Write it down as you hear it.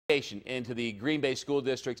Into the Green Bay School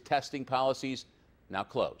District's testing policies now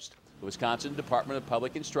closed. The Wisconsin Department of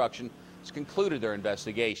Public Instruction has concluded their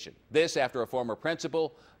investigation. This after a former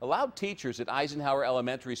principal allowed teachers at Eisenhower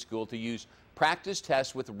Elementary School to use practice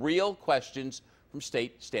tests with real questions from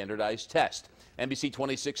state standardized tests. NBC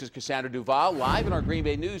 26's Cassandra Duval live in our Green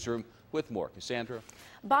Bay newsroom with more. Cassandra.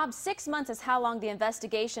 Bob, 6 months is how long the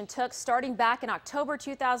investigation took, starting back in October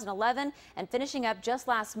 2011 and finishing up just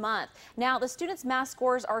last month. Now, the students' math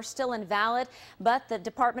scores are still invalid, but the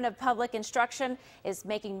Department of Public Instruction is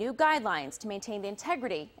making new guidelines to maintain the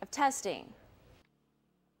integrity of testing.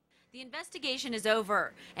 The investigation is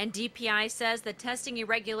over, and DPI says the testing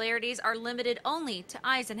irregularities are limited only to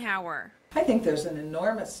Eisenhower. I think there's an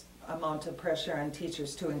enormous amount of pressure on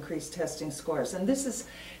teachers to increase testing scores, and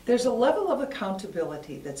there's a level of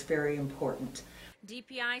accountability that's very important.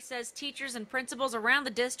 DPI says teachers and principals around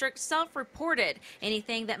the district self-reported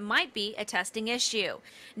anything that might be a testing issue.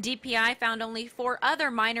 DPI found only 4 other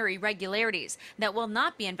minor irregularities that will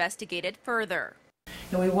not be investigated further.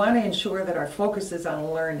 And we want to ensure that our focus is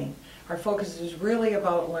on learning. Our focus is really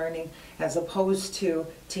about learning as opposed to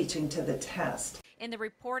teaching to the test. In the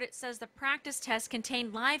report, it says the practice test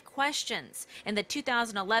contained live questions. In the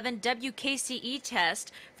 2011 WGBA-TV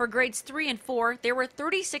test for grades 3 and 4, there were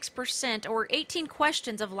 36% or 18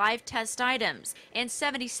 questions of live test items and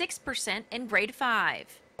 76% in grade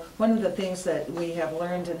 5. One of the things that we have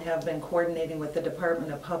learned and have been coordinating with the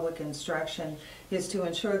Department of Public Instruction is to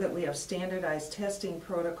ensure that we have standardized testing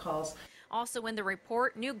protocols. Also in the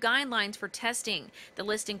report, new guidelines for testing. The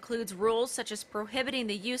list includes rules such as prohibiting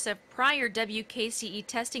the use of prior WGBA-TV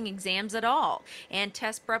testing exams at all, and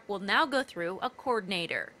test prep will now go through a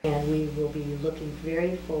coordinator. And we will be looking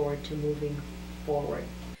very forward to moving forward.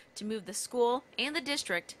 To move the school and the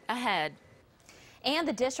district ahead. And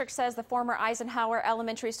the district says the former Eisenhower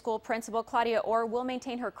Elementary School principal, Claudia Orr, will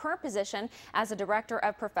maintain her current position as the Director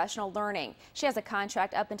of Professional Learning. She has a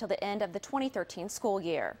contract up until the end of the 2013 school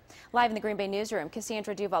year. Live in the Green Bay newsroom,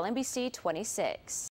 Cassandra Duval, NBC 26.